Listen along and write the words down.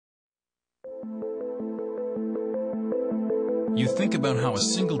You think about how a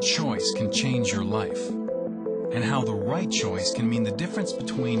single choice can change your life, and how the right choice can mean the difference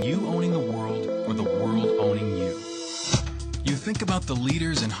between you owning the world or the world owning you. You think about the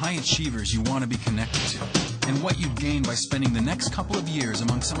leaders and high achievers you want to be connected to, and what you'd gain by spending the next couple of years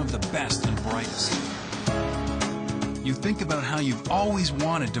among some of the best and brightest. You think about how you've always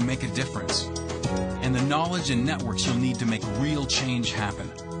wanted to make a difference, and the knowledge and networks you'll need to make real change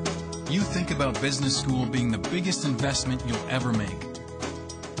happen. You think about business school being the biggest investment you'll ever make,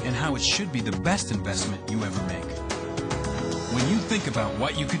 and how it should be the best investment you ever make. When you think about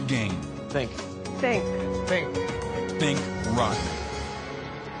what you could gain, Think Rotman.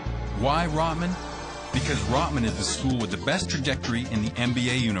 Why Rotman? Because Rotman is the school with the best trajectory in the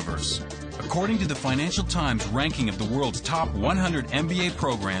MBA universe. According to the Financial Times ranking of the world's top 100 MBA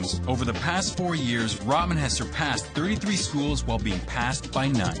programs, over the past 4 years, Rotman has surpassed 33 schools while being passed by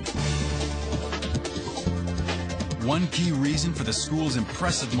none. One key reason for the school's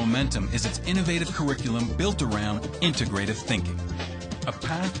impressive momentum is its innovative curriculum built around integrative thinking. A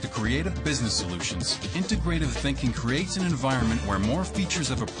path to creative business solutions, integrative thinking creates an environment where more features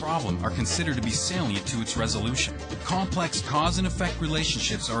of a problem are considered to be salient to its resolution. Complex cause and effect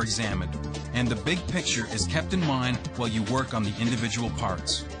relationships are examined, and the big picture is kept in mind while you work on the individual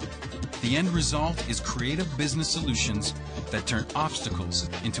parts. The end result is creative business solutions that turn obstacles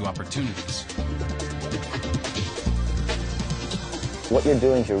into opportunities. What you're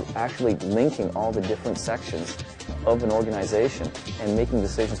doing is you're actually linking all the different sections of an organization and making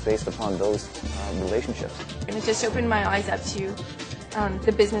decisions based upon those relationships. And it just opened my eyes up to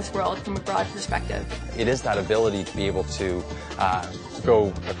the business world from a broad perspective. it is that ability to be able to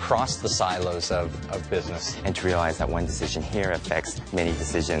go across the silos of business. And to realize that one decision here affects many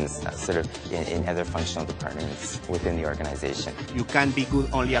decisions sort of in other functional departments within the organization. You can't be good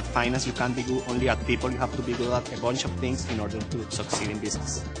only at finance, you can't be good only at people, you have to be good at a bunch of things in order to succeed in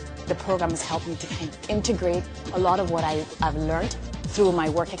business. The program has helped me to kind of integrate a lot of what I've learned through my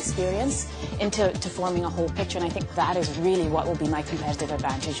work experience into forming a whole picture, and I think that is really what will be my competitive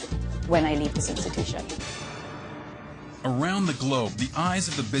advantage when I leave this institution. Around the globe, the eyes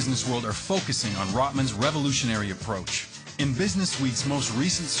of the business world are focusing on Rotman's revolutionary approach. In Business Week's most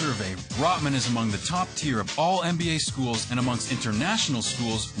recent survey, Rotman is among the top tier of all MBA schools, and amongst international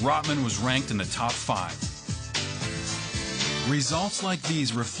schools, Rotman was ranked in the top 5. Results like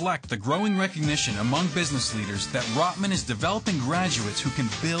these reflect the growing recognition among business leaders that Rotman is developing graduates who can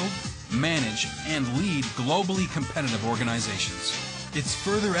build, manage, and lead globally competitive organizations. It's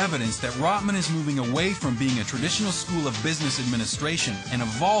further evidence that Rotman is moving away from being a traditional school of business administration and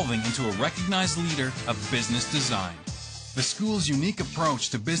evolving into a recognized leader of business design. The school's unique approach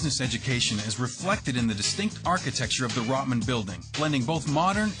to business education is reflected in the distinct architecture of the Rotman building. Blending both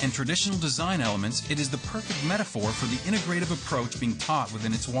modern and traditional design elements, it is the perfect metaphor for the integrative approach being taught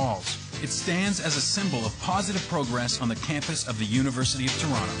within its walls. It stands as a symbol of positive progress on the campus of the University of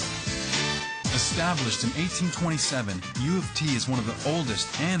Toronto. Established in 1827, U of T is one of the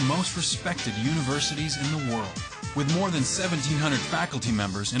oldest and most respected universities in the world. With more than 1,700 faculty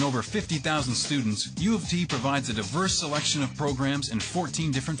members and over 50,000 students, U of T provides a diverse selection of programs in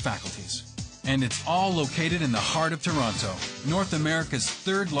 14 different faculties. And it's all located in the heart of Toronto, North America's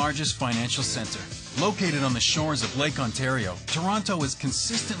third largest financial center. Located on the shores of Lake Ontario, Toronto is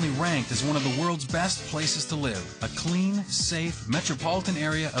consistently ranked as one of the world's best places to live, a clean, safe, metropolitan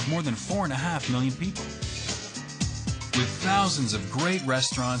area of more than 4.5 million people. With thousands of great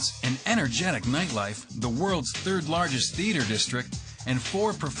restaurants, an energetic nightlife, the world's third largest theater district, and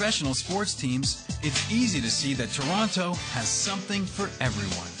 4 professional sports teams, it's easy to see that Toronto has something for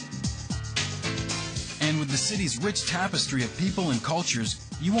everyone. And with the city's rich tapestry of people and cultures,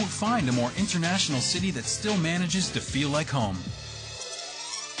 you won't find a more international city that still manages to feel like home.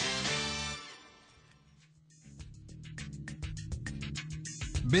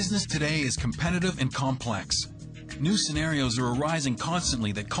 Business today is competitive and complex. New scenarios are arising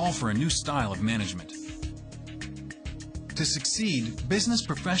constantly that call for a new style of management. To succeed, business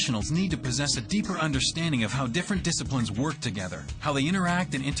professionals need to possess a deeper understanding of how different disciplines work together, how they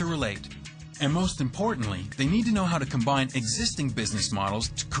interact and interrelate. And most importantly, they need to know how to combine existing business models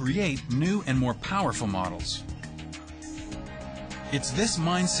to create new and more powerful models. It's this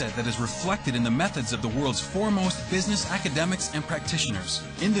mindset that is reflected in the methods of the world's foremost business academics and practitioners,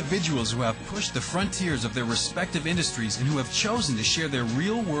 individuals who have pushed the frontiers of their respective industries and who have chosen to share their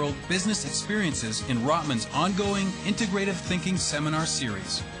real-world business experiences in Rotman's ongoing Integrative Thinking Seminar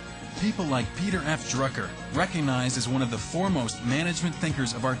Series. People like Peter F. Drucker, recognized as one of the foremost management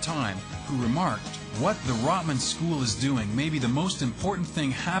thinkers of our time, who remarked, What the Rotman School is doing may be the most important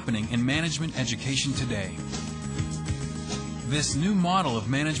thing happening in management education today. This new model of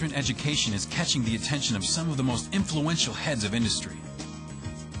management education is catching the attention of some of the most influential heads of industry.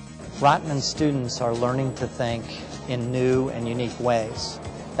 Rotman students are learning to think in new and unique ways.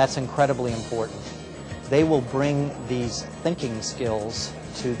 That's incredibly important. They will bring these thinking skills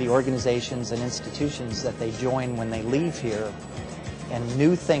to the organizations and institutions that they join when they leave here, and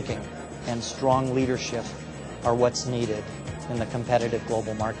new thinking and strong leadership are what's needed in the competitive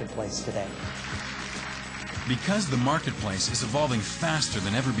global marketplace today. Because the marketplace is evolving faster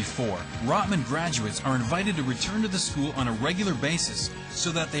than ever before, Rotman graduates are invited to return to the school on a regular basis so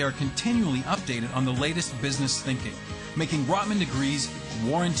that they are continually updated on the latest business thinking, making Rotman degrees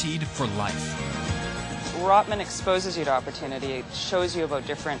warranted for life. Rotman exposes you to opportunity. It shows you about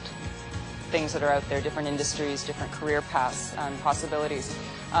different things that are out there, different industries, different career paths and possibilities.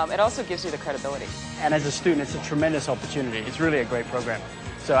 It also gives you the credibility. And as a student, it's a tremendous opportunity. It's really a great program.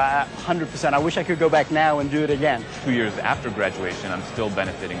 So 100%, I wish I could go back now and do it again. 2 years after graduation, I'm still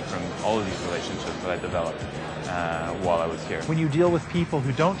benefiting from all of these relationships that I developed while I was here. When you deal with people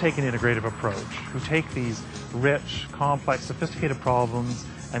who don't take an integrative approach, who take these rich, complex, sophisticated problems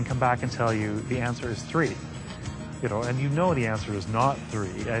and come back and tell you the answer is 3, and you know the answer is not 3,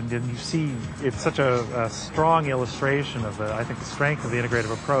 and then you see it's such a strong illustration of I think the strength of the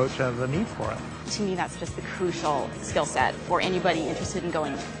integrative approach and the need for it. To me, that's just the crucial skill set for anybody interested in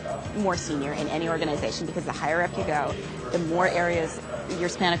going more senior in any organization, because the higher up you go, the more areas your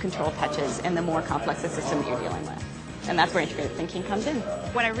span of control touches and the more complex the systems you're dealing with. And that's where integrative thinking comes in.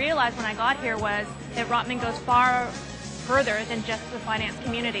 What I realized when I got here was that Rotman goes far further than just the finance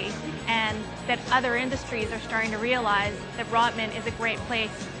community, and that other industries are starting to realize that Rotman is a great place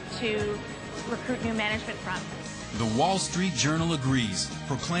to recruit new management from. The Wall Street Journal agrees,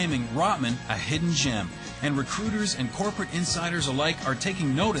 proclaiming Rotman a hidden gem, and recruiters and corporate insiders alike are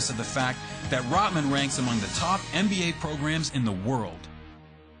taking notice of the fact that Rotman ranks among the top MBA programs in the world.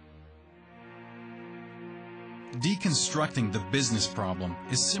 Deconstructing the business problem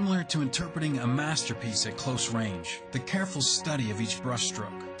is similar to interpreting a masterpiece at close range. The careful study of each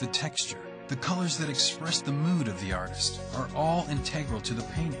brushstroke, the texture, the colors that express the mood of the artist are all integral to the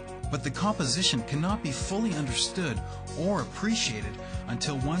painting. But the composition cannot be fully understood or appreciated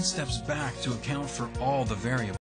until one steps back to account for all the variables.